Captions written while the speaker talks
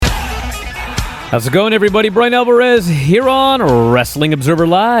How's it going, everybody? Brian Alvarez here on Wrestling Observer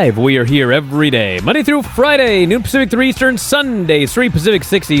Live. We are here every day, Monday through Friday, noon Pacific, 3 Eastern, Sundays, 3 Pacific,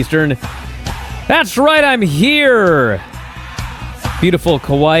 6 Eastern. That's right, I'm here. Beautiful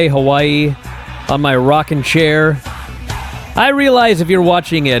Kauai, Hawaii, on my rocking chair. I realize if you're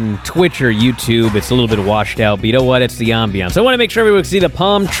watching in Twitch or YouTube, it's a little bit washed out, but you know what? It's the ambiance. I want to make sure everyone can see the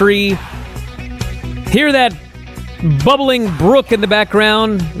palm tree, hear that bubbling brook in the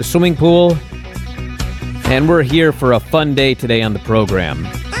background, the swimming pool. And we're here for a fun day today on the program.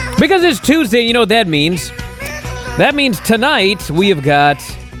 Because it's Tuesday, you know what that means. That means tonight we have got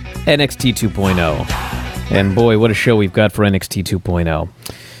NXT 2.0. And boy, what a show we've got for NXT 2.0.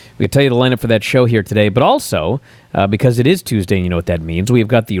 We can tell you the lineup for that show here today, but also, because it is Tuesday, and you know what that means, we've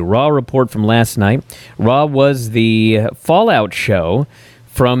got the Raw report from last night. Raw was the Fallout show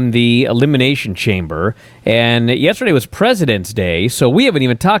from the Elimination Chamber, and yesterday was President's Day, so we haven't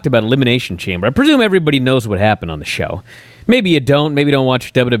even talked about Elimination Chamber. I presume everybody knows what happened on the show. Maybe you don't, maybe don't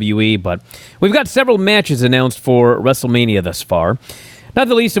watch WWE, but we've got several matches announced for WrestleMania thus far, not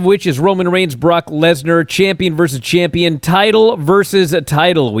the least of which is Roman Reigns, Brock Lesnar, champion versus champion, title versus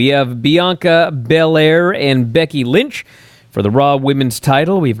title. We have Bianca Belair and Becky Lynch for the Raw Women's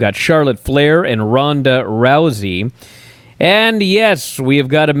title. We've got Charlotte Flair and Ronda Rousey. And yes, we have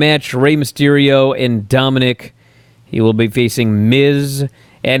got a match, Rey Mysterio and Dominic. He will be facing Miz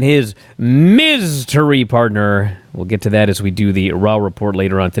and his Miz-tery partner. We'll get to that as we do the Raw report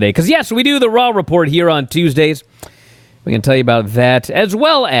later on today. Because yes, we do the Raw report here on Tuesdays. We can tell you about that, as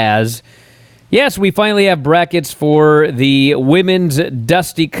well as, yes, we finally have brackets for the Women's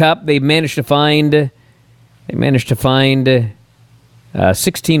Dusty Cup. They managed to find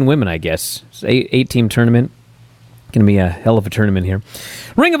 16 women, I guess. It's an 8-team tournament. Going to be a hell of a tournament here.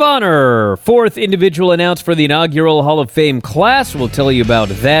 Ring of Honor, 4th individual announced for the inaugural Hall of Fame class. We'll tell you about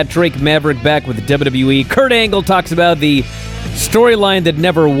that. Drake Maverick back with the WWE. Kurt Angle talks about the storyline that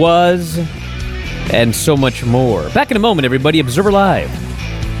never was, and so much more. Back in a moment, everybody. Observer Live.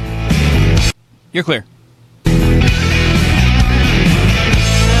 You're clear.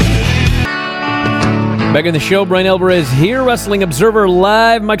 Back in the show, Brian Alvarez here, Wrestling Observer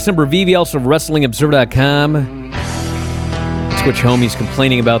Live. Mike's number VV, also WrestlingObserver.com. Twitch homies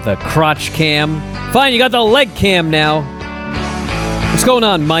complaining about the crotch cam. Fine, you got the leg cam now. What's going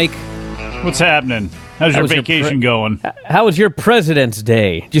on, Mike? What's happening? How's your vacation going? How was your President's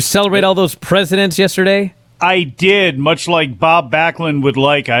Day? Did you celebrate all those presidents yesterday? I did, much like Bob Backlund would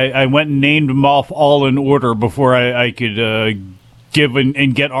like. I went and named them off all in order before I could give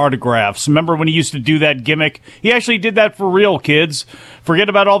and get autographs. Remember when he used to do that gimmick? He actually did that for real, kids. Forget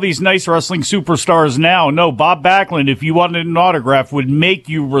about all these nice wrestling superstars now. No, Bob Backlund, if you wanted an autograph, would make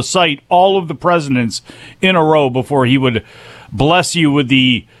you recite all of the presidents in a row before he would bless you with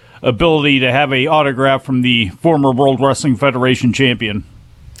the ability to have an autograph from the former World Wrestling Federation champion.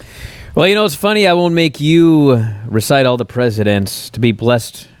 Well, you know, it's funny. I won't make you recite all the presidents to be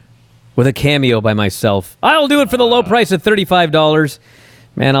blessed with a cameo by myself. I'll do it for the low price of $35.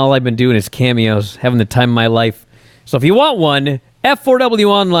 Man, all I've been doing is cameos, having the time of my life. So if you want one, F4W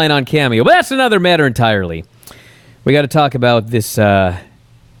Online on Cameo. But that's another matter entirely. We got to talk about this. We got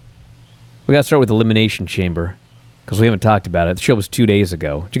to start with Elimination Chamber, because we haven't talked about it. The show was 2 days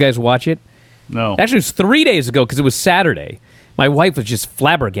ago. Did you guys watch it? No. Actually, it was 3 days ago, because it was Saturday. My wife was just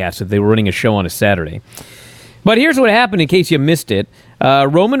flabbergasted they were running a show on a Saturday. But here's what happened in case you missed it.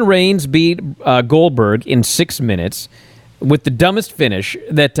 Roman Reigns beat Goldberg in 6 minutes with the dumbest finish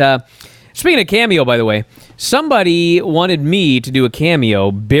that... speaking of cameo, by the way, somebody wanted me to do a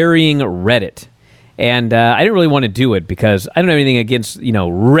cameo burying Reddit. And I didn't really want to do it because I don't have anything against,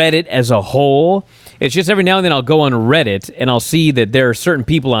 Reddit as a whole. It's just every now and then I'll go on Reddit and I'll see that there are certain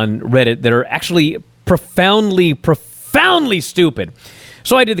people on Reddit that are actually profoundly stupid.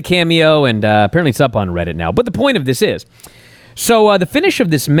 So I did the cameo, and apparently it's up on Reddit now. But the point of this is, so the finish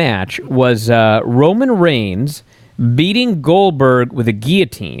of this match was Roman Reigns beating Goldberg with a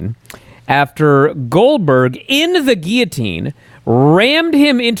guillotine after Goldberg, in the guillotine, rammed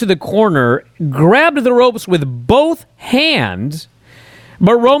him into the corner, grabbed the ropes with both hands,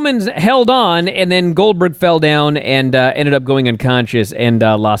 but Roman's held on, and then Goldberg fell down and ended up going unconscious and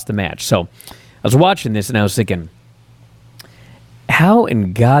lost the match. So I was watching this, and I was thinking, how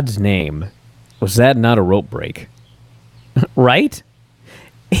in God's name was that not a rope break? Right?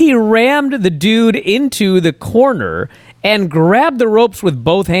 He rammed the dude into the corner and grabbed the ropes with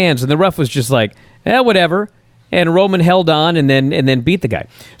both hands, and the ref was just like, whatever. And Roman held on and then beat the guy.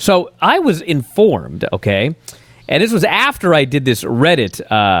 So I was informed, okay? And this was after I did this Reddit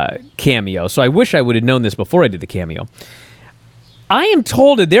cameo, so I wish I would have known this before I did the cameo. I am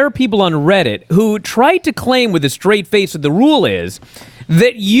told that there are people on Reddit who tried to claim with a straight face that the rule is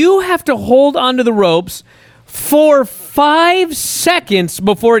that you have to hold onto the ropes for 5 seconds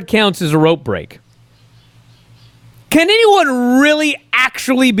before it counts as a rope break. Can anyone really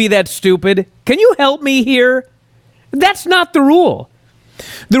actually be that stupid? Can you help me here? That's not the rule.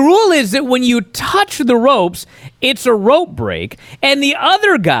 The rule is that when you touch the ropes, it's a rope break, and the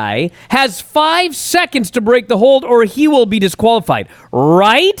other guy has 5 seconds to break the hold or he will be disqualified.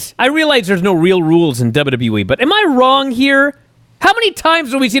 Right? I realize there's no real rules in WWE, but am I wrong here? How many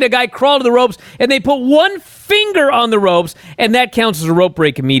times have we seen a guy crawl to the ropes and they put one finger on the ropes and that counts as a rope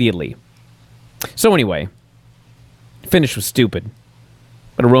break immediately? So anyway, finish was stupid,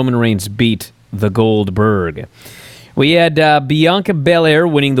 but Roman Reigns beat the Goldberg. We had Bianca Belair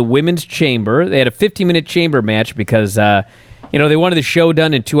winning the Women's Chamber. They had a 50-minute chamber match because, they wanted the show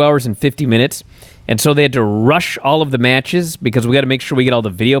done in 2 hours and 50 minutes. And so they had to rush all of the matches because we got to make sure we get all the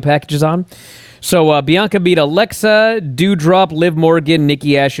video packages on. So Bianca beat Alexa, Doudrop, Liv Morgan,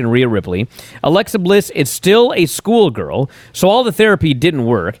 Nikki Ash, and Rhea Ripley. Alexa Bliss is still a schoolgirl, so all the therapy didn't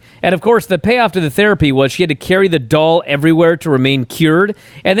work. And, of course, the payoff to the therapy was she had to carry the doll everywhere to remain cured.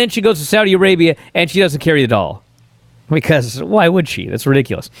 And then she goes to Saudi Arabia, and she doesn't carry the doll. Because why would she? That's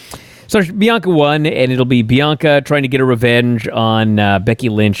ridiculous. So Bianca won, and it'll be Bianca trying to get her revenge on Becky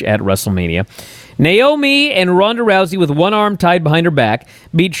Lynch at WrestleMania. Naomi and Ronda Rousey, with one arm tied behind her back,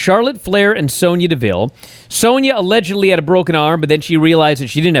 beat Charlotte Flair and Sonya Deville. Sonya allegedly had a broken arm, but then she realized that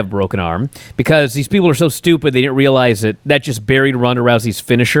she didn't have a broken arm because these people are so stupid they didn't realize that just buried Ronda Rousey's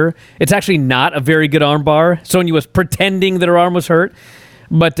finisher. It's actually not a very good arm bar. Sonya was pretending that her arm was hurt.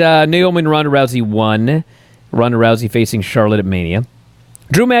 But Naomi and Ronda Rousey won. Ronda Rousey facing Charlotte at Mania.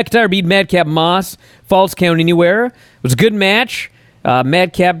 Drew McIntyre beat Madcap Moss. Falls count anywhere. It was a good match.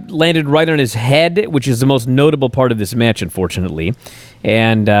 Madcap landed right on his head, which is the most notable part of this match, unfortunately.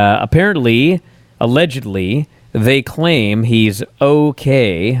 And allegedly, they claim he's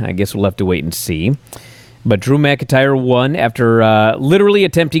okay. I guess we'll have to wait and see. But Drew McIntyre won after literally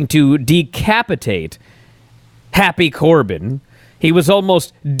attempting to decapitate Happy Corbin. He was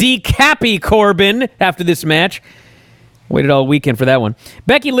almost decappy Corbin after this match. Waited all weekend for that one.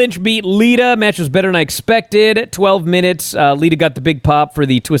 Becky Lynch beat Lita. Match was better than I expected. 12 minutes. Lita got the big pop for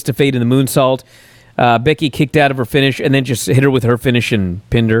the Twist of Fate and the moonsault. Becky kicked out of her finish and then just hit her with her finish and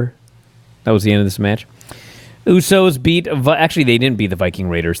pinned her. That was the end of this match. Usos beat... Actually, they didn't beat the Viking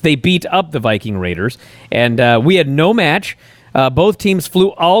Raiders. They beat up the Viking Raiders. And we had no match. Both teams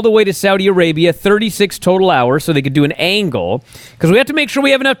flew all the way to Saudi Arabia, 36 total hours, so they could do an angle. Because we have to make sure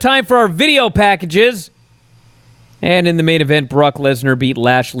we have enough time for our video packages. And in the main event, Brock Lesnar beat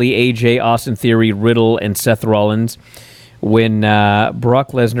Lashley, AJ, Austin Theory, Riddle, and Seth Rollins. When Brock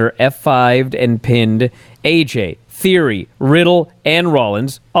Lesnar F5'd and pinned AJ, Theory, Riddle, and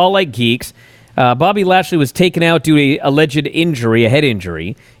Rollins, all like geeks. Bobby Lashley was taken out due to an alleged injury, a head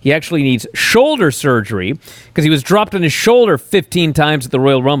injury. He actually needs shoulder surgery because he was dropped on his shoulder 15 times at the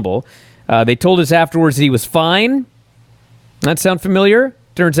Royal Rumble. They told us afterwards that he was fine. That sound familiar?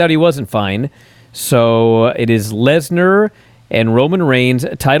 Turns out he wasn't fine. So it is Lesnar and Roman Reigns,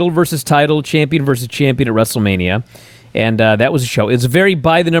 title versus title, champion versus champion at WrestleMania. And that was a show. It was a very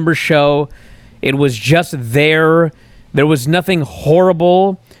by-the-numbers show. It was just there. There was nothing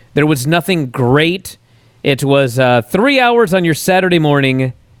horrible. There was nothing great. It was 3 hours on your Saturday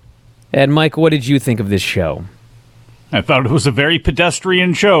morning. And, Mike, what did you think of this show? I thought it was a very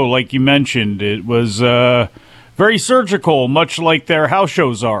pedestrian show, like you mentioned. It was very surgical, much like their house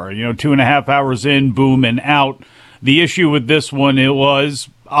shows are. 2.5 hours in, boom, and out. The issue with this one, it was,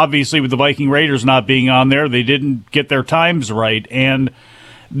 obviously, with the Viking Raiders not being on there, they didn't get their times right. And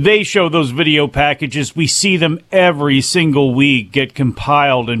they show those video packages. We see them every single week get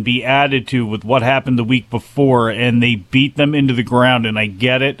compiled and be added to with what happened the week before, and they beat them into the ground, and I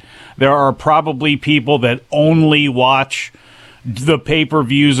get it. There are probably people that only watch the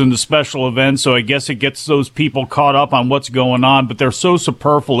pay-per-views and the special events, so I guess it gets those people caught up on what's going on, but they're so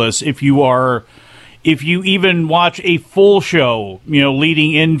superfluous if you even watch a full show,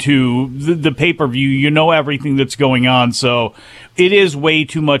 leading into the pay-per-view, you know everything that's going on. So it is way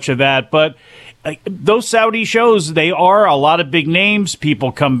too much of that. But those Saudi shows, they are a lot of big names.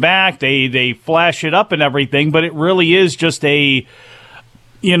 People come back, they flash it up and everything, but it really is just a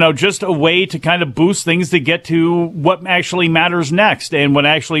way to kind of boost things to get to what actually matters next. And what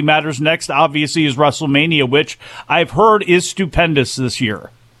actually matters next, obviously, is WrestleMania, which I've heard is stupendous this year.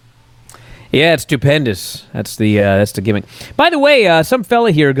 Yeah, it's stupendous. That's the gimmick. By the way, some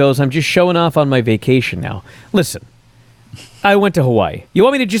fella here goes, I'm just showing off on my vacation now. Listen, I went to Hawaii. You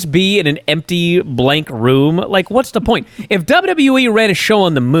want me to just be in an empty, blank room? Like, what's the point? If WWE ran a show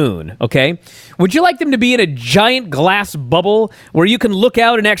on the moon, okay, would you like them to be in a giant glass bubble where you can look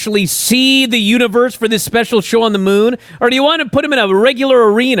out and actually see the universe for this special show on the moon? Or do you want to put them in a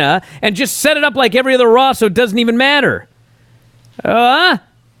regular arena and just set it up like every other Raw so it doesn't even matter?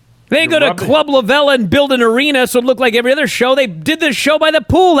 They go to Club Lavella and build an arena so it looked like every other show. They did this show by the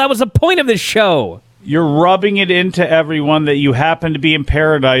pool. That was the point of this show. You're rubbing it into everyone that you happen to be in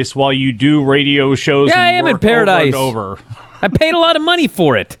paradise while you do radio shows. Yeah, and I am in work paradise. over and over. I paid a lot of money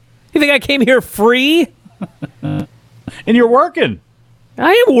for it. You think I came here free? And you're working.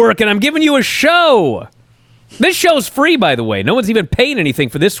 I am working. I'm giving you a show. This show's free, by the way. No one's even paying anything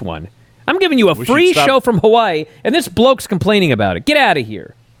for this one. I'm giving you a free show from Hawaii, and this bloke's complaining about it. Get out of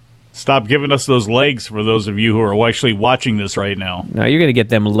here. Stop giving us those legs for those of you who are actually watching this right now. No, you're going to get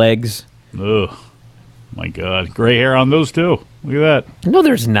them legs. Ugh. My God. Gray hair on those, too. Look at that. No,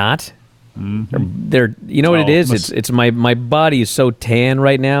 there's not. Mm-hmm. They're you know what it is? It's my body is so tan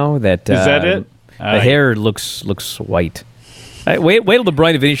right now that... Is that it? The hair looks white. Wait till the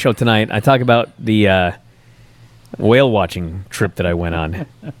Brian and Vinny show tonight. I talk about the whale watching trip that I went on.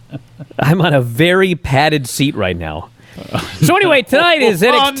 I'm on a very padded seat right now. So anyway, tonight is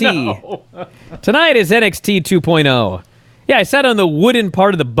NXT. Oh, no. Tonight is NXT 2.0. Yeah, I sat on the wooden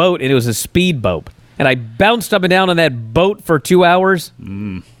part of the boat, and it was a speedboat. And I bounced up and down on that boat for 2 hours.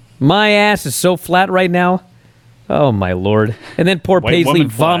 My ass is so flat right now. Oh, my Lord. And then poor Paisley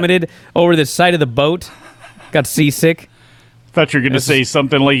vomited over the side of the boat. Got seasick. Thought you were going to say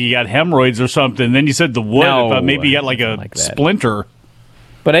something like you got hemorrhoids or something. Then you said the wood. No, I thought maybe you got like a splinter.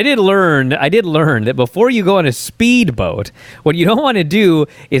 But I did learn that before you go on a speedboat, what you don't want to do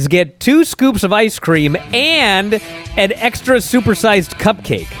is get 2 scoops of ice cream and an extra supersized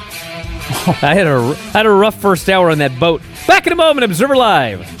cupcake. I had a rough first hour on that boat. Back in a moment, Observer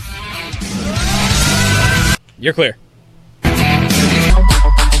Live. You're clear.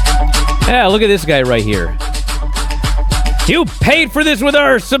 Yeah, look at this guy right here. You paid for this with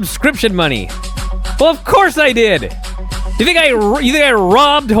our subscription money. Well, of course I did. You think I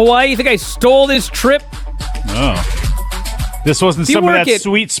robbed Hawaii? You think I stole this trip? Oh. This wasn't some of that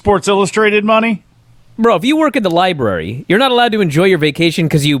sweet Sports Illustrated money? Bro, if you work at the library, you're not allowed to enjoy your vacation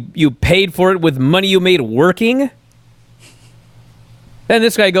because you paid for it with money you made working? Then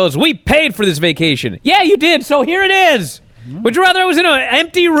this guy goes, we paid for this vacation. Yeah, you did, so here it is. Would you rather I was in an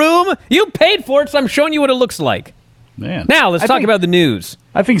empty room? You paid for it, so I'm showing you what it looks like. Man. Now, let's talk about the news.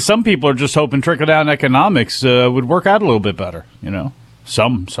 I think some people are just hoping trickle-down economics would work out a little bit better, you know?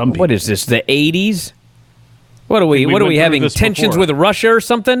 Some people. What is this, the 80s? What are we having, tensions with Russia or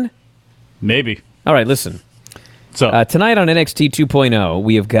something? Maybe. All right, listen. So tonight on NXT 2.0,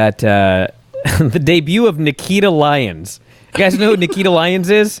 we have got the debut of Nikita Lyons. You guys know who Nikita Lyons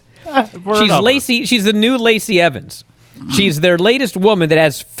is? She's Lacey. She's the new Lacey Evans. She's their latest woman that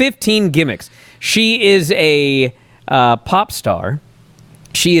has 15 gimmicks. She is a pop star.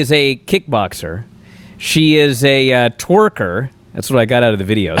 She is a kickboxer. She is a twerker. That's what I got out of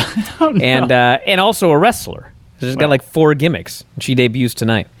the videos. Oh, no. And also a wrestler. She's got like 4 gimmicks. She debuts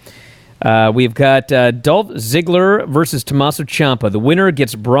tonight. We've got Dolph Ziggler versus Tommaso Ciampa. The winner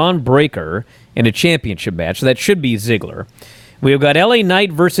gets Braun Breaker in a championship match. So that should be Ziggler. We've got LA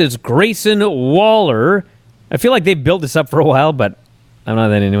Knight versus Grayson Waller. I feel like they've built this up for a while, but I'm not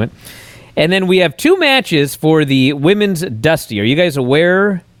that into it. And then we have 2 matches for the Women's Dusty. Are you guys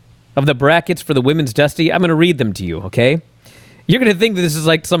aware of the brackets for the Women's Dusty? I'm going to read them to you, okay? You're going to think that this is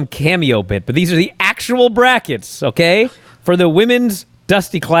like some cameo bit, but these are the actual brackets, okay, for the Women's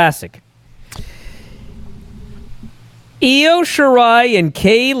Dusty Classic. Io Shirai and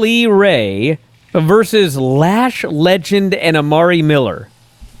Kay Lee Ray versus Lash Legend and Amari Miller.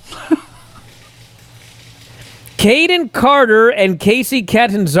 Caden Carter and Casey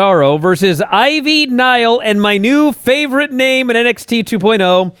Catanzaro versus Ivy Nile and my new favorite name in NXT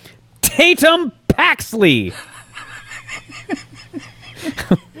 2.0, Tatum Paxley.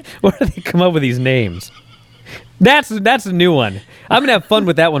 Where do they come up with these names? That's a new one. I'm going to have fun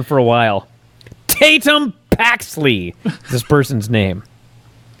with that one for a while. Tatum Paxley is this person's name.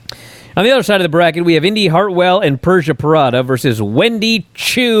 On the other side of the bracket, we have Indy Hartwell and Persia Parada versus Wendy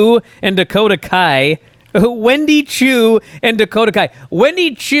Chu and Dakota Kai. Wendy Chu and Dakota Kai.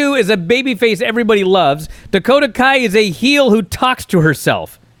 Wendy Chu is a babyface everybody loves. Dakota Kai is a heel who talks to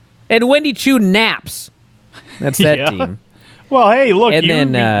herself. And Wendy Chu naps. That's that team. Well, hey, look,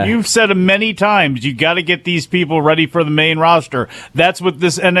 And you've said it many times. You got to get these people ready for the main roster. That's what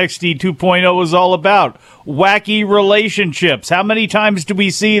this NXT 2.0 is all about. Wacky relationships. How many times do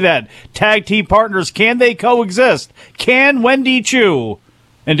we see that? Tag team partners, can they coexist? Can Wendy Chu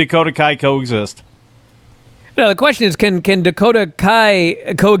and Dakota Kai coexist? No, the question is, can Dakota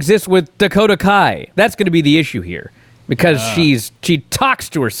Kai coexist with Dakota Kai? That's going to be the issue here, because she talks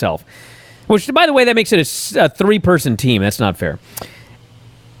to herself. Which, by the way, that makes it a three-person team. That's not fair.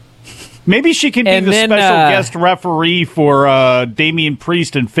 Maybe she can be the special guest referee for Damian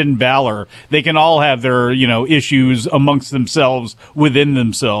Priest and Finn Balor. They can all have their, issues amongst themselves, within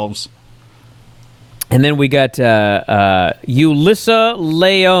themselves. And then we got Yulissa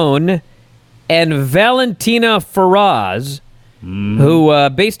Leone and Valentina Feroz, who,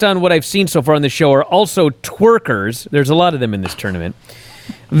 based on what I've seen so far on the show, are also twerkers. There's a lot of them in this tournament.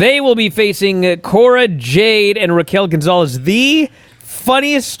 They will be facing Cora Jade and Raquel Gonzalez. The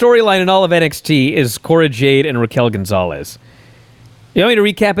funniest storyline in all of NXT is Cora Jade and Raquel Gonzalez. You want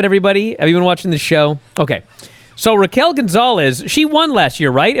me to recap it, everybody? Have you been watching the show? Okay. So Raquel Gonzalez, she won last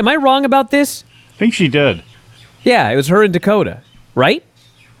year, right? Am I wrong about this? I think she did. Yeah, it was her and Dakota, right?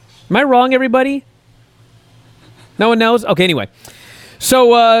 Am I wrong, everybody? No one knows? Okay, anyway.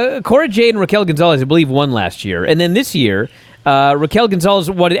 So Cora Jade and Raquel Gonzalez, I believe, won last year. And then this year, Raquel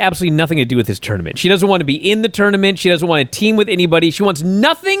Gonzalez wanted absolutely nothing to do with this tournament. She doesn't want to be in the tournament. She doesn't want to team with anybody. She wants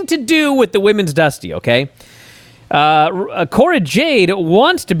nothing to do with the women's Dusty, okay? Cora Jade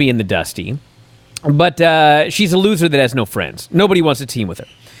wants to be in the Dusty, but she's a loser that has no friends. Nobody wants to team with her.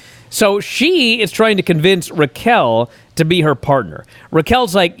 So she is trying to convince Raquel to be her partner.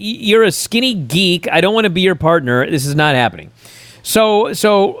 Raquel's like, you're a skinny geek. I don't want to be your partner. This is not happening. So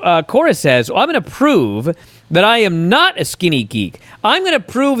Cora says, well, I'm going to prove that I am not a skinny geek. I'm going to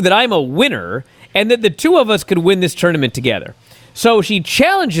prove that I'm a winner and that the two of us could win this tournament together. So she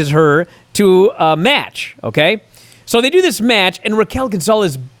challenges her to a match, okay? So they do this match, and Raquel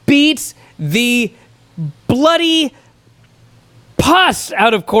Gonzalez beats the bloody pus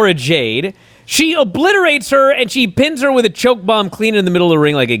out of Cora Jade. She obliterates her, and she pins her with a choke bomb clean in the middle of the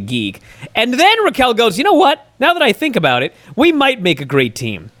ring like a geek. And then Raquel goes, you know what? Now that I think about it, we might make a great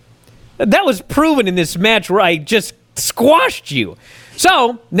team. That was proven in this match where I just squashed you.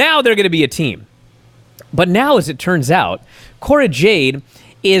 So now they're going to be a team. But now, as it turns out, Cora Jade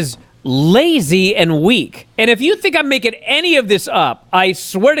is lazy and weak. And if you think I'm making any of this up, I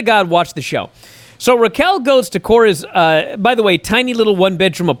swear to God, watch the show. So Raquel goes to Cora's, by the way, tiny little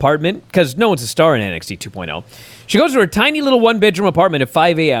one-bedroom apartment, because no one's a star in NXT 2.0. She goes to her tiny little one-bedroom apartment at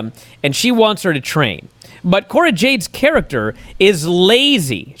 5 a.m., and she wants her to train. But Cora Jade's character is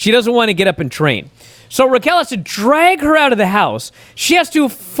lazy. She doesn't want to get up and train. So Raquel has to drag her out of the house. She has to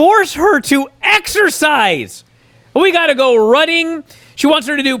force her to exercise. We got to go running. She wants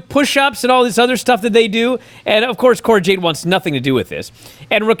her to do push-ups and all this other stuff that they do. And, of course, Cora Jade wants nothing to do with this.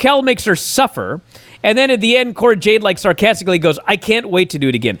 And Raquel makes her suffer. And then at the end, Cora Jade, like, sarcastically goes, I can't wait to do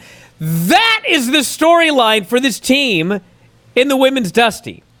it again. That is the storyline for this team in the Women's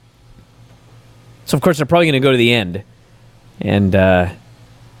Dusty. So, of course, they're probably going to go to the end. And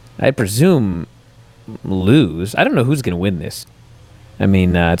I presume lose. I don't know who's going to win this. I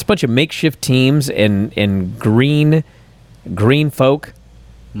mean, it's a bunch of makeshift teams and green folk.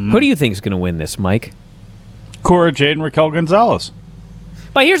 Who do you think is going to win this, Mike? Cora Jade and Raquel Gonzalez.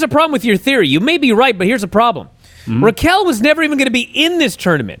 But here's a problem with your theory. You may be right, but here's a problem. Raquel was never even going to be in this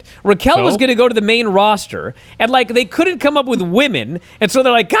tournament. Raquel was going to go to the main roster, and they couldn't come up with women, and so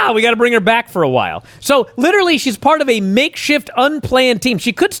they're like, God, we got to bring her back for a while. So literally, she's part of a makeshift, unplanned team.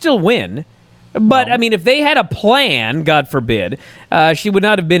 She could still win, but I mean, if they had a plan, God forbid, she would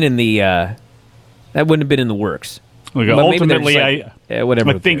not have been in the. That wouldn't have been in the works. Look, ultimately,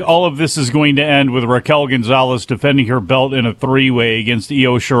 I think all of this is going to end with Raquel Gonzalez defending her belt in a three-way against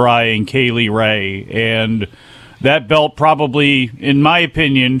Io Shirai and Kaylee Ray, and that belt probably, in my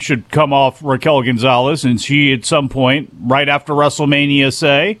opinion, should come off Raquel Gonzalez, and she, at some point, right after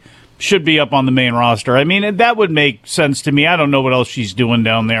WrestleMania, should be up on the main roster. I mean, that would make sense to me. I don't know what else she's doing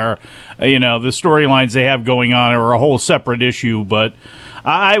down there. The storylines they have going on are a whole separate issue, but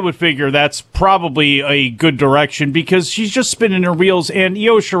I would figure that's probably a good direction because she's just spinning her wheels. And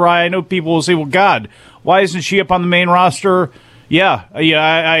Io Shirai, I know people will say, well, God, why isn't she up on the main roster? Yeah,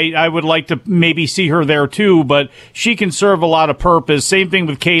 I would like to maybe see her there too, but she can serve a lot of purpose. Same thing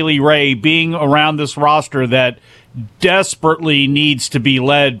with Kaylee Ray being around this roster that desperately needs to be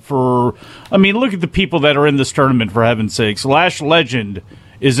led for. I mean, look at the people that are in this tournament, for heaven's sakes. Lash Legend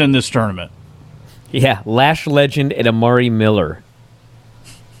is in this tournament. Yeah, Lash Legend and Amari Miller.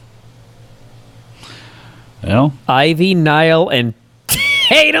 Well, Ivy Nile and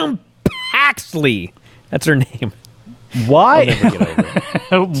Tatum Paxley. That's her name. why? I'll never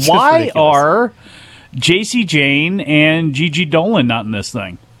get over it. Why ridiculous. are JC Jane and Gigi Dolan not in this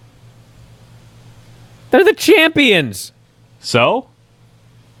thing? They're the champions. So?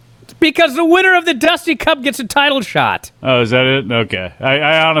 Because the winner of the Dusty Cup gets a title shot. Oh, is that it? Okay.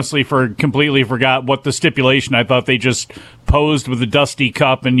 I honestly completely forgot what the stipulation. I thought they just posed with the Dusty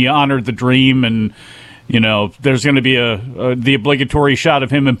Cup and you honored the dream, and there's going to be the obligatory shot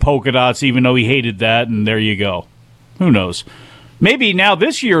of him in polka dots, even though he hated that, and there you go. Who knows? Maybe now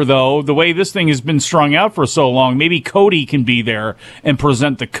this year, though, the way this thing has been strung out for so long, maybe Cody can be there and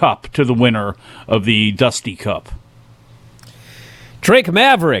present the cup to the winner of the Dusty Cup. Drake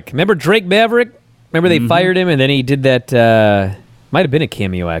Maverick. Remember Drake Maverick? Remember they fired him, and then he did that, might have been a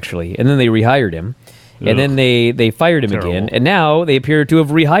cameo, actually, and then they rehired him. And then they fired him again, and now they appear to have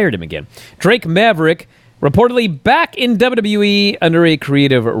rehired him again. Drake Maverick, reportedly back in WWE under a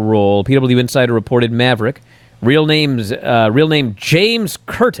creative role. PW Insider reported Maverick, real name James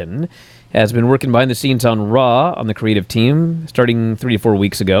Curtin, has been working behind the scenes on Raw on the creative team starting 3 to 4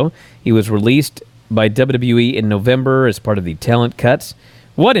 weeks ago. He was released by WWE in November as part of the talent cuts.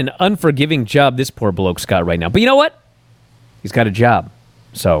 What an unforgiving job this poor bloke's got right now. But you know what? He's got a job.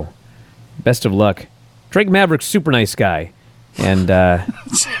 So, best of luck. Drake Maverick's super nice guy. And,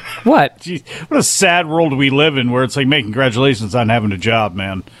 what? Jeez, what a sad world we live in where it's like, man, congratulations on having a job,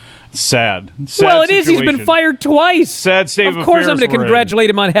 man. Sad. Well, it is. He's been fired twice. Sad state of affairs. Of course I'm going to we're in. congratulate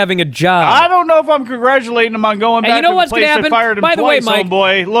him on having a job. I don't know if I'm congratulating him on going back you know to the what's place gonna that happen? fired him By the way, twice, Mike,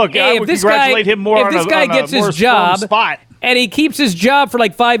 homeboy. Look, I would congratulate him more if this guy gets his more job firm spot. and he keeps his job for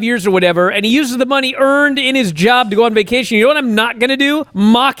like 5 years or whatever, and he uses the money earned in his job to go on vacation, you know what I'm not going to do?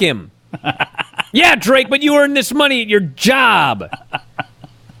 Mock him. Yeah, Drake, but you earned this money at your job.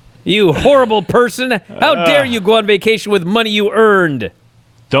 You horrible person. How dare you go on vacation with money you earned?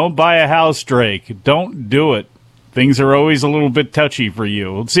 Don't buy a house, Drake. Don't do it. Things are always a little bit touchy for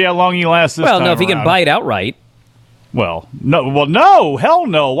you. Let's see how long you last this time Well, no, if he can around. buy it outright. Well, no, hell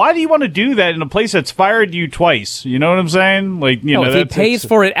no. Why do you want to do that in a place that's fired you twice? You know what I'm saying? Like, No, if he pays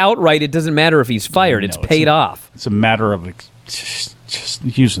for it outright, it doesn't matter if he's fired. It's paid off. It's a matter of just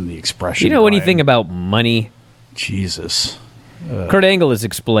using the expression. You know Brian. anything about money? Jesus. Kurt Angle has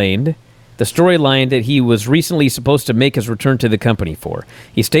explained the storyline that he was recently supposed to make his return to the company for.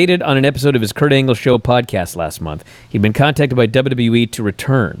 He stated on an episode of his Kurt Angle Show podcast last month, he'd been contacted by WWE to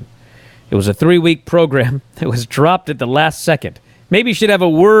return. It was a 3-week program that was dropped at the last second. Maybe he should have a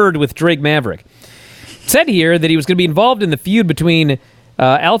word with Drake Maverick. It said here that he was going to be involved in the feud between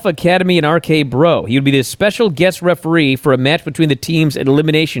Alpha Academy and RK Bro. He would be the special guest referee for a match between the teams at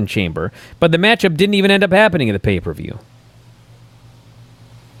Elimination Chamber, but the matchup didn't even end up happening at the pay-per-view.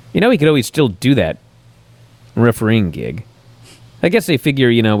 You know, he could always still do that refereeing gig. I guess they figure,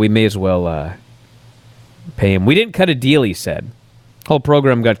 we may as well pay him. We didn't cut a deal, he said. Whole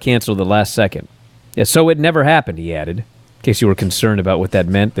program got canceled the last second. Yeah, so it never happened, he added. In case you were concerned about what that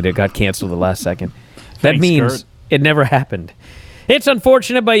meant, that it got canceled the last second. That means Kurt. it never happened. It's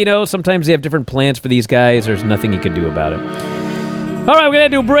unfortunate, but, sometimes they have different plans for these guys. There's nothing you can do about it. All right, we're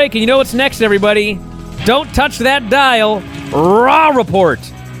going to do a break, and you know what's next, everybody? Don't touch that dial. Raw Report.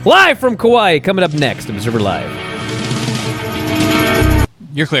 Live from Kauai, coming up next, Observer Live.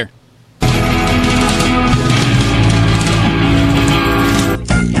 You're clear.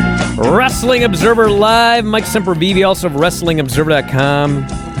 Wrestling Observer Live. Mike Sempervive, also of WrestlingObserver.com.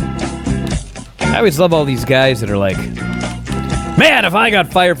 I always love all these guys that are like, man, if I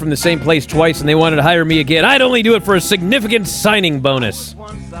got fired from the same place twice and they wanted to hire me again, I'd only do it for a significant signing bonus.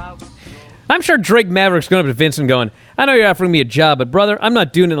 I'm sure Drake Maverick's going up to Vince and going, I know you're offering me a job, but brother, I'm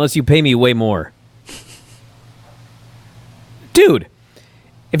not doing it unless you pay me way more. Dude,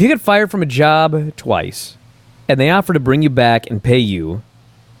 if you get fired from a job twice and they offer to bring you back and pay you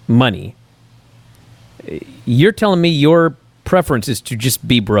money, you're telling me your preference is to just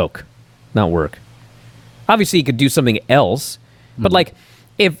be broke, not work. Obviously, you could do something else, but like,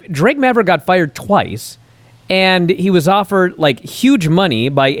 if Drake Maverick got fired twice and he was offered like huge money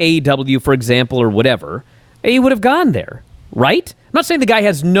by AEW, for example, or whatever, he would have gone there, right? I'm not saying the guy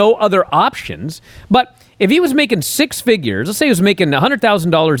has no other options, but if he was making 6 figures, let's say he was making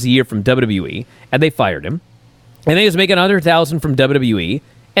 $100,000 a year from WWE and they fired him, and then he was making $100,000 from WWE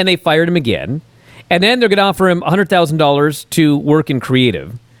and they fired him again, and then they're going to offer him $100,000 to work in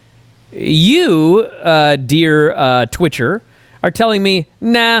creative. You, dear Twitcher, are telling me,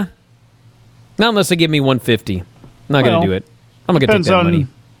 nah, not unless they give me $150. I'm not going to do it. I'm not going to take that money.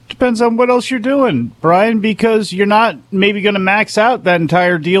 Depends on what else you're doing, Brian, because you're not maybe going to max out that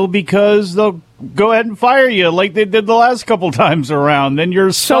entire deal because they'll go ahead and fire you like they did the last couple times around. Then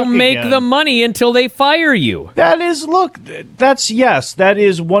you're stuck So make again. the money until they fire you. That is, that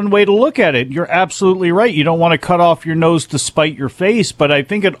is one way to look at it. You're absolutely right. You don't want to cut off your nose to spite your face, but I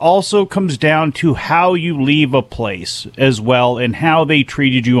think it also comes down to how you leave a place as well and how they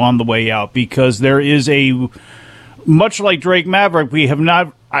treated you on the way out, because there is much like Drake Maverick, we have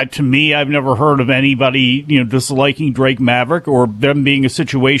not, to me, I've never heard of anybody, disliking Drake Maverick or them being a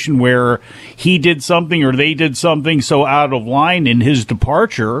situation where he did something or they did something so out of line in his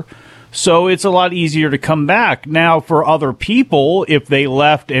departure. So it's a lot easier to come back. Now, for other people, if they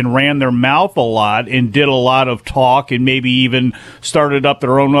left and ran their mouth a lot and did a lot of talk and maybe even started up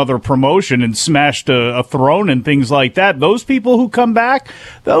their own other promotion and smashed a throne and things like that, those people who come back,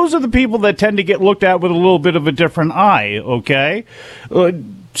 those are the people that tend to get looked at with a little bit of a different eye, okay?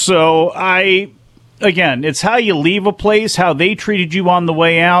 Again, it's how you leave a place, how they treated you on the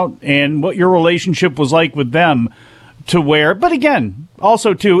way out, and what your relationship was like with them. But again,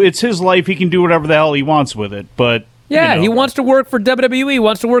 also too, it's his life. He can do whatever the hell he wants with it. But yeah, he wants to work for WWE. He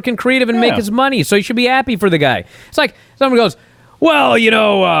wants to work in creative and make his money. So you should be happy for the guy. It's like someone goes, well,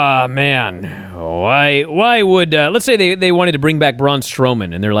 man, why would, let's say they wanted to bring back Braun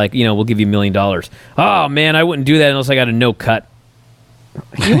Strowman, and they're like, we'll give you $1 million. Oh, man, I wouldn't do that unless I got a no cut.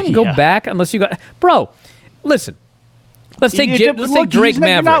 You wouldn't go back unless you got, bro, listen. Let's take Drake Maverick.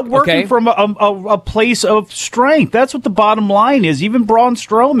 You're not working from a place of strength. That's what the bottom line is. Even Braun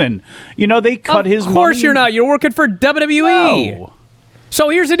Strowman, they cut his money. Of course you're not. You're working for WWE. No. So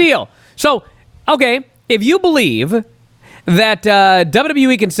here's the deal. So, okay, if you believe that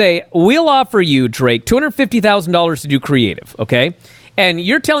WWE can say, we'll offer you, Drake, $250,000 to do creative, okay? And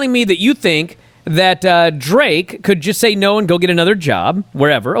you're telling me that you think that Drake could just say no and go get another job,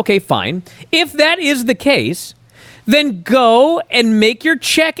 wherever. Okay, fine. If that is the case, then go and make your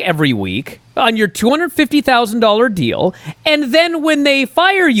check every week on your $250,000 deal, and then when they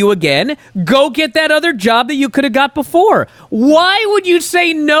fire you again, go get that other job that you could have got before. Why would you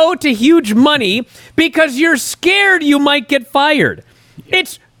say no to huge money? Because you're scared you might get fired.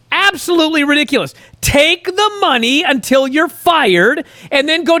 It's absolutely ridiculous. Take the money until you're fired, and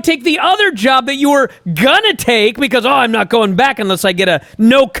then go take the other job that you were gonna take because, I'm not going back unless I get a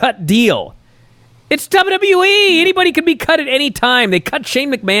no-cut deal. It's WWE. Anybody can be cut at any time. They cut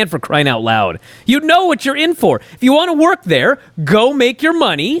Shane McMahon, for crying out loud. You know what you're in for. If you want to work there, go make your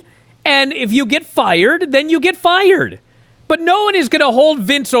money. And if you get fired, then you get fired. But no one is going to hold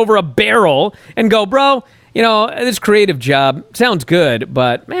Vince over a barrel and go, bro, this creative job sounds good,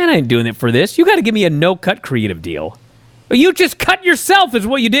 but man, I ain't doing it for this. You got to give me a no-cut creative deal. You just cut yourself is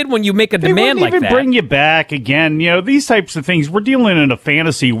what you did when you make a demand like that. They wouldn't even bring you back again. These types of things, we're dealing in a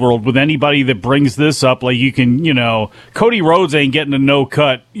fantasy world with anybody that brings this up. Like you can, Cody Rhodes ain't getting a no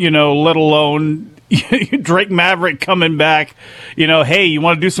cut, let alone Drake Maverick coming back. Hey, you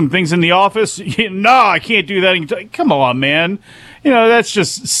want to do some things in the office? No, I can't do that. Come on, man. That's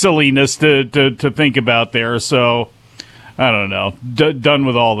just silliness to think about there. So, I don't know. Done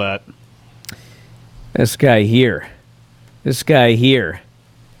with all that. This guy here.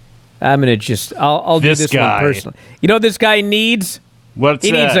 I'm going to just, I'll do this one personally. You know what this guy needs? What's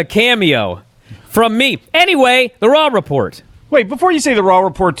He needs a cameo from me. Anyway, the Raw Report. Wait, before you say the Raw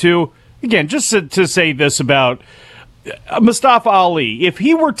Report, too, again, just to say this about Mustafa Ali. If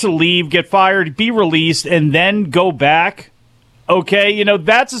he were to leave, get fired, be released, and then go back, okay,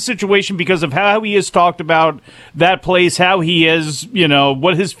 that's a situation because of how he has talked about that place, how he is,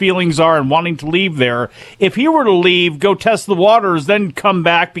 what his feelings are and wanting to leave there. If he were to leave, go test the waters, then come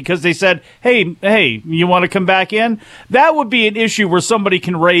back because they said, hey, you want to come back in? That would be an issue where somebody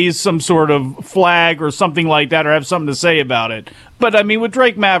can raise some sort of flag or something like that or have something to say about it. But, with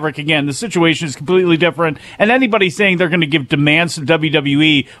Drake Maverick, again, the situation is completely different. And anybody saying they're going to give demands to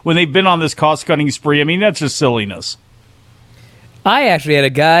WWE when they've been on this cost-cutting spree, that's just silliness. I actually had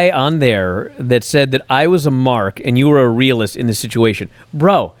a guy on there that said that I was a mark and you were a realist in this situation.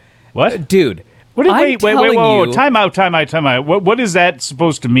 Bro. What? Dude. Wait, time out. What is that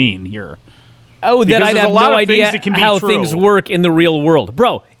supposed to mean here? Oh, that I'd have no idea how things work in the real world.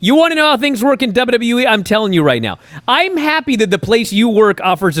 Bro, you want to know how things work in WWE? I'm telling you right now. I'm happy that the place you work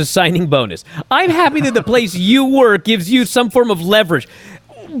offers a signing bonus. I'm happy that the place you work gives you some form of leverage.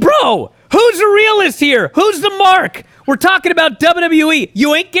 Bro, who's the realist here? Who's the mark? We're talking about WWE.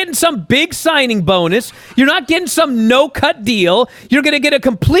 You ain't getting some big signing bonus. You're not getting some no-cut deal. You're going to get a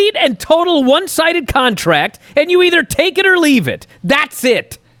complete and total one-sided contract, and you either take it or leave it. That's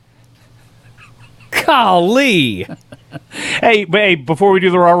it. Golly. Hey, before we do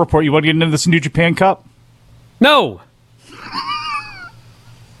the Raw report, you want to get into this New Japan Cup? No.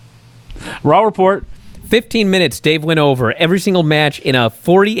 Raw report. 15 minutes, Dave went over every single match in a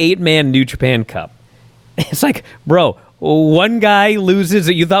 48-man New Japan Cup. It's like, bro, one guy loses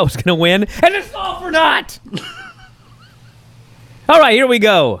that you thought was going to win, and it's all for naught. All right, here we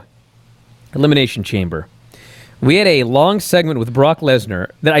go. Elimination Chamber. We had a long segment with Brock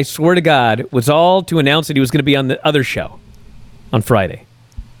Lesnar that I swear to God was all to announce that he was going to be on the other show on Friday.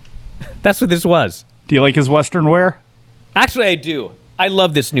 That's what this was. Do you like his Western wear? Actually, I do. I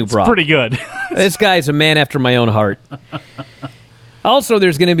love this new Brock. It's pretty good. This guy's a man after my own heart. Also,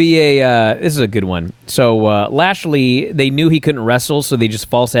 there's going to be this is a good one. So Lashley, they knew he couldn't wrestle, so they just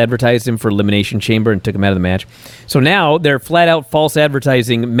false advertised him for Elimination Chamber and took him out of the match. So now they're flat out false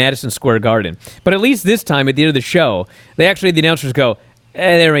advertising Madison Square Garden. But at least this time, at the end of the show, the announcers go,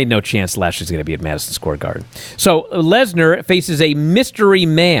 there ain't no chance Lashley's going to be at Madison Square Garden. So Lesnar faces a mystery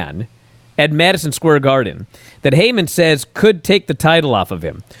man at Madison Square Garden that Heyman says could take the title off of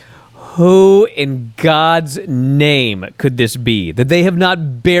him. Who in God's name could this be that they have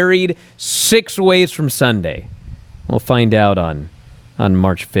not buried 6 ways from Sunday? We'll find out on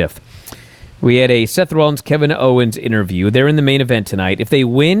March 5th. We had a Seth Rollins, Kevin Owens interview. They're in the main event tonight. If they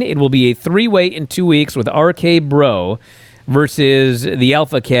win, it will be a 3-way in 2 weeks with RK Bro versus the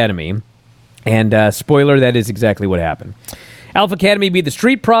Alpha Academy. And spoiler, that is exactly what happened. Alpha Academy beat the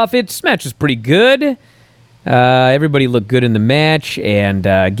Street Profits. Match was pretty good. Everybody looked good in the match, and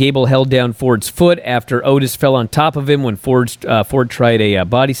Gable held down Ford's foot after Otis fell on top of him when Ford tried a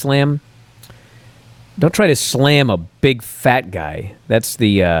body slam. Don't try to slam a big fat guy. That's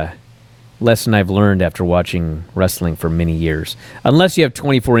the lesson I've learned after watching wrestling for many years. Unless you have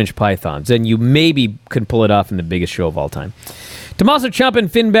 24-inch pythons, then you maybe can pull it off in the biggest show of all time. Tommaso Ciampa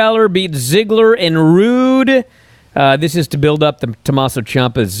and Finn Balor beat Ziggler and Rude. This is to build up the Tommaso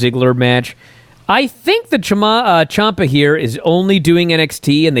Ciampa-Ziggler match. I think the Ciampa here is only doing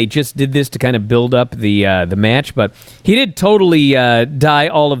NXT, and they just did this to kind of build up the match, but he did totally dye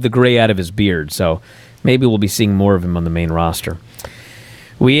all of the gray out of his beard, so maybe we'll be seeing more of him on the main roster.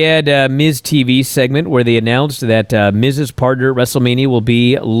 We had a Miz TV segment where they announced that Miz's partner at WrestleMania will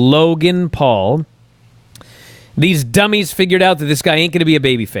be Logan Paul. These dummies figured out that this guy ain't going to be a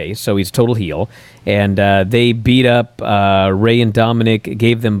babyface, so he's total heel. And they beat up Ray and Dominic,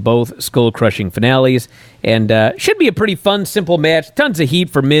 gave them both skull-crushing finales. And should be a pretty fun, simple match. Tons of heat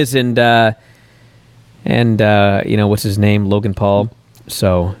for Miz and what's his name? Logan Paul.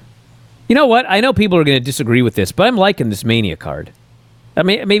 So, you know what? I know people are going to disagree with this, but I'm liking this Mania card. I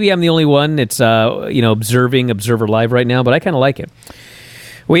mean, maybe I'm the only one that's, observing Observer Live right now, but I kind of like it.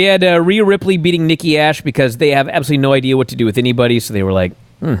 We had Rhea Ripley beating Nikki Ash because they have absolutely no idea what to do with anybody, so they were like,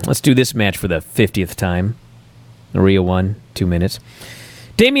 let's do this match for the 50th time. Rhea won, 2 minutes.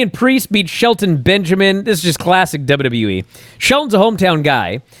 Damian Priest beat Shelton Benjamin. This is just classic WWE. Shelton's a hometown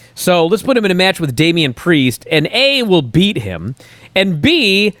guy, so let's put him in a match with Damian Priest, and A, we'll beat him, and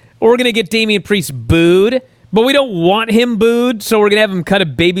B, we're going to get Damian Priest booed, but we don't want him booed, so we're going to have him cut a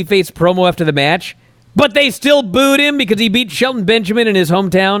babyface promo after the match. But they still booed him because he beat Shelton Benjamin in his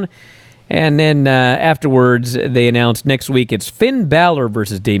hometown. And then afterwards, they announced next week it's Finn Balor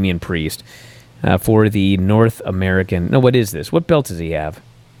versus Damian Priest for the North American... No, what is this? What belt does he have?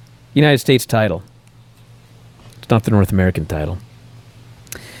 United States title. It's not the North American title.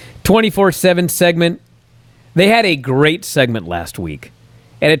 24/7 segment. They had a great segment last week.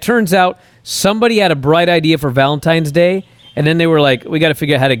 And it turns out somebody had a bright idea for Valentine's Day. And then they were like, we got to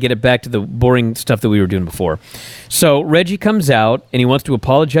figure out how to get it back to the boring stuff that we were doing before. So Reggie comes out, and he wants to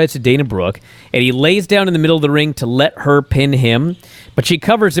apologize to Dana Brooke, and he lays down in the middle of the ring to let her pin him, but she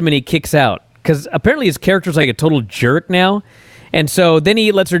covers him and he kicks out. Because apparently his character's like a total jerk now. And so then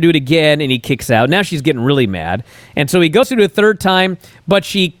he lets her do it again, and he kicks out. Now she's getting really mad. And so he goes to do it a third time, but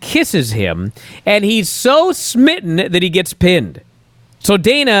she kisses him, and he's so smitten that he gets pinned. So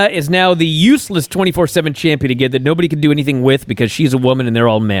Dana is now the useless 24/7 champion again that nobody can do anything with because she's a woman and they're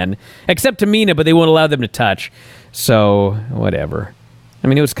all men. Except Tamina, but they won't allow them to touch. So, whatever. I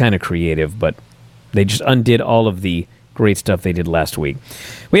mean, it was kind of creative, but they just undid all of the great stuff they did last week.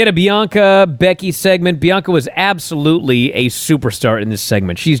 We had a Bianca-Becky segment. Bianca was absolutely a superstar in this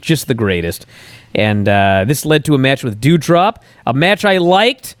segment. She's just the greatest. And this led to a match with Doudrop, a match I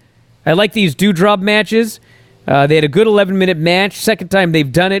liked. I like these Doudrop matches. They had a good 11-minute match. Second time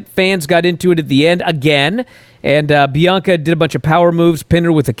they've done it. Fans got into it at the end again. And Bianca did a bunch of power moves, pinned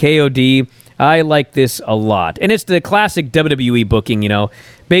her with a KOD. I like this a lot. And it's the classic WWE booking, you know.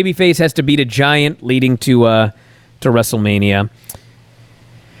 Babyface has to beat a giant leading to WrestleMania.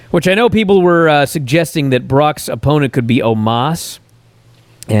 which I know people were suggesting that Brock's opponent could be Omos,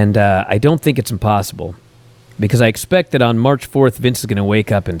 and I don't think it's impossible, because I expect that on March 4th, Vince is going to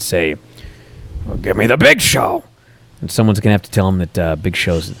wake up and say, well, give me the Big Show, and someone's going to have to tell him that Big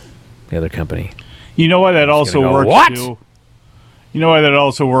Show's the other company. You know why that also works, what? too? You know why that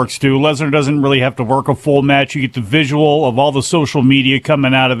also works, too? Lesnar doesn't really have to work a full match. You get the visual of all the social media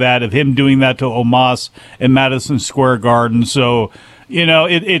coming out of that, of him doing that to Omos in Madison Square Garden. So,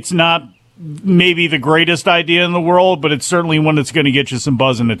 it's not maybe the greatest idea in the world, but it's certainly one that's going to get you some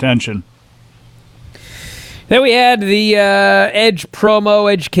buzz and attention. Then we had the Edge promo.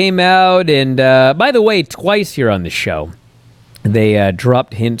 Edge came out, and by the way, twice here on the show, they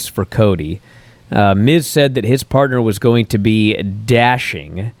dropped hints for Cody. Miz said that his partner was going to be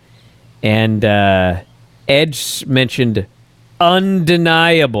Dashing, and Edge mentioned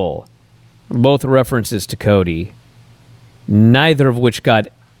Undeniable, both references to Cody, neither of which got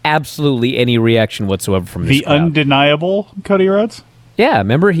absolutely any reaction whatsoever from this crowd. Undeniable Cody Rhodes? Yeah,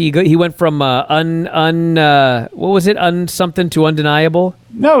 remember he went from what was it, something to Undeniable?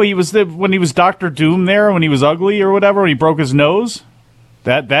 No, he was when he was Dr. Doom there, when he was ugly or whatever, when he broke his nose.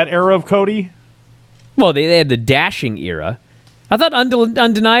 That era of Cody. Well, they had the Dashing era. I thought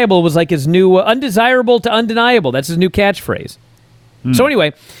Undeniable was like his new Undesirable to Undeniable. That's his new catchphrase. So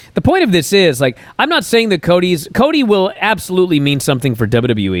anyway, the point of this is, I'm not saying that Cody will absolutely mean something for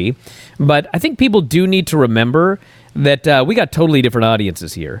WWE, but I think people do need to remember that we got totally different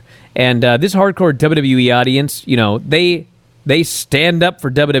audiences here. And this hardcore WWE audience, they stand up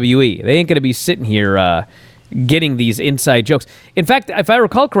for WWE. They ain't going to be sitting here getting these inside jokes. In fact, if I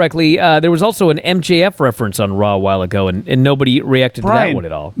recall correctly, there was also an MJF reference on Raw a while ago, and nobody reacted to that one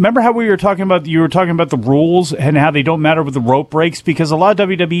at all. Remember how you were talking about the rules and how they don't matter with the rope breaks? Because a lot of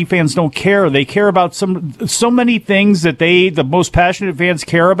WWE fans don't care. They care about so many things that the most passionate fans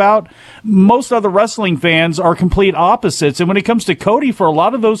care about. Most other wrestling fans are complete opposites. And when it comes to Cody, for a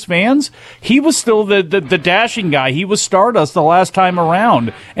lot of those fans, he was still the dashing guy. He was Stardust the last time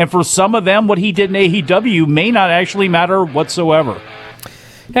around. And for some of them, what he did in AEW may not actually matter whatsoever.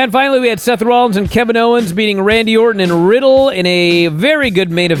 And finally, we had Seth Rollins and Kevin Owens beating Randy Orton and Riddle in a very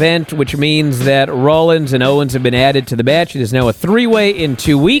good main event, which means that Rollins and Owens have been added to the match. It is now a 3-way in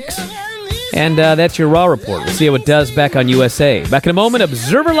 2 weeks. And that's your Raw report. We'll see how it does back on USA. Back in a moment,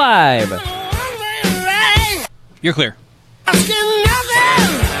 Observer Live. You're clear.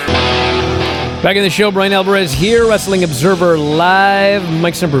 Back in the show, Brian Alvarez here, Wrestling Observer Live.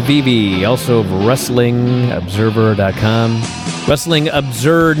 Mike Sempervive, also of WrestlingObserver.com. Wrestling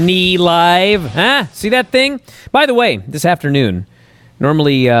Observer Live. Huh? See that thing? By the way, this afternoon,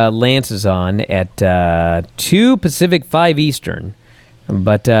 normally Lance is on at 2 Pacific, 5 Eastern.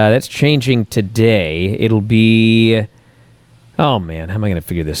 But that's changing today. It'll be... Oh, man, how am I going to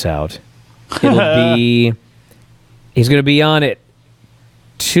figure this out? It'll be... He's going to be on at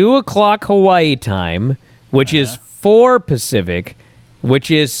 2 o'clock Hawaii time, which is 4 Pacific,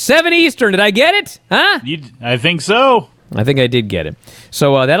 which is 7 Eastern. Did I get it? Huh? I think so. I think I did get it.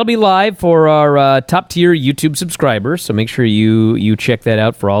 So that'll be live for our top-tier YouTube subscribers, so make sure you check that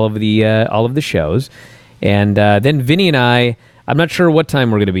out for all of the shows. And then Vinny and I'm not sure what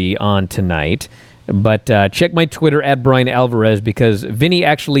time we're going to be on tonight, but check my Twitter at Brian Alvarez, because Vinny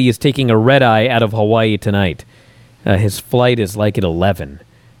actually is taking a red-eye out of Hawaii tonight. His flight is like at 11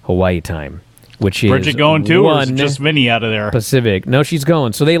 Hawaii time, which is Bridget going too, or is it just Vinny out of there? Pacific. No, she's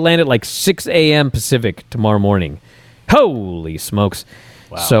going. So they land at like 6 a.m. Pacific tomorrow morning. Holy smokes.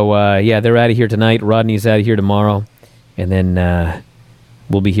 Wow. So, they're out of here tonight. Rodney's out of here tomorrow. And then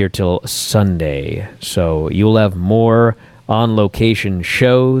we'll be here till Sunday. So you'll have more on-location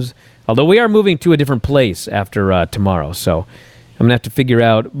shows. Although we are moving to a different place after tomorrow. So I'm going to have to figure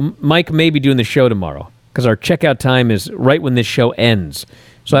out. Mike may be doing the show tomorrow, because our checkout time is right when this show ends.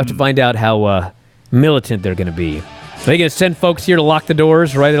 So I have to find out how militant they're going to be. Are they going to send folks here to lock the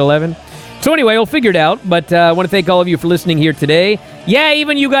doors right at 11? So anyway, we'll figure it out. But I want to thank all of you for listening here today. Yeah,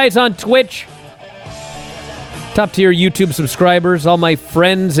 even you guys on Twitch. Top-tier YouTube subscribers, all my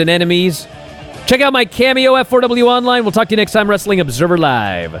friends and enemies. Check out my Cameo, F4W Online. We'll talk to you next time, Wrestling Observer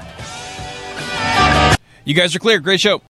Live. You guys are clear. Great show.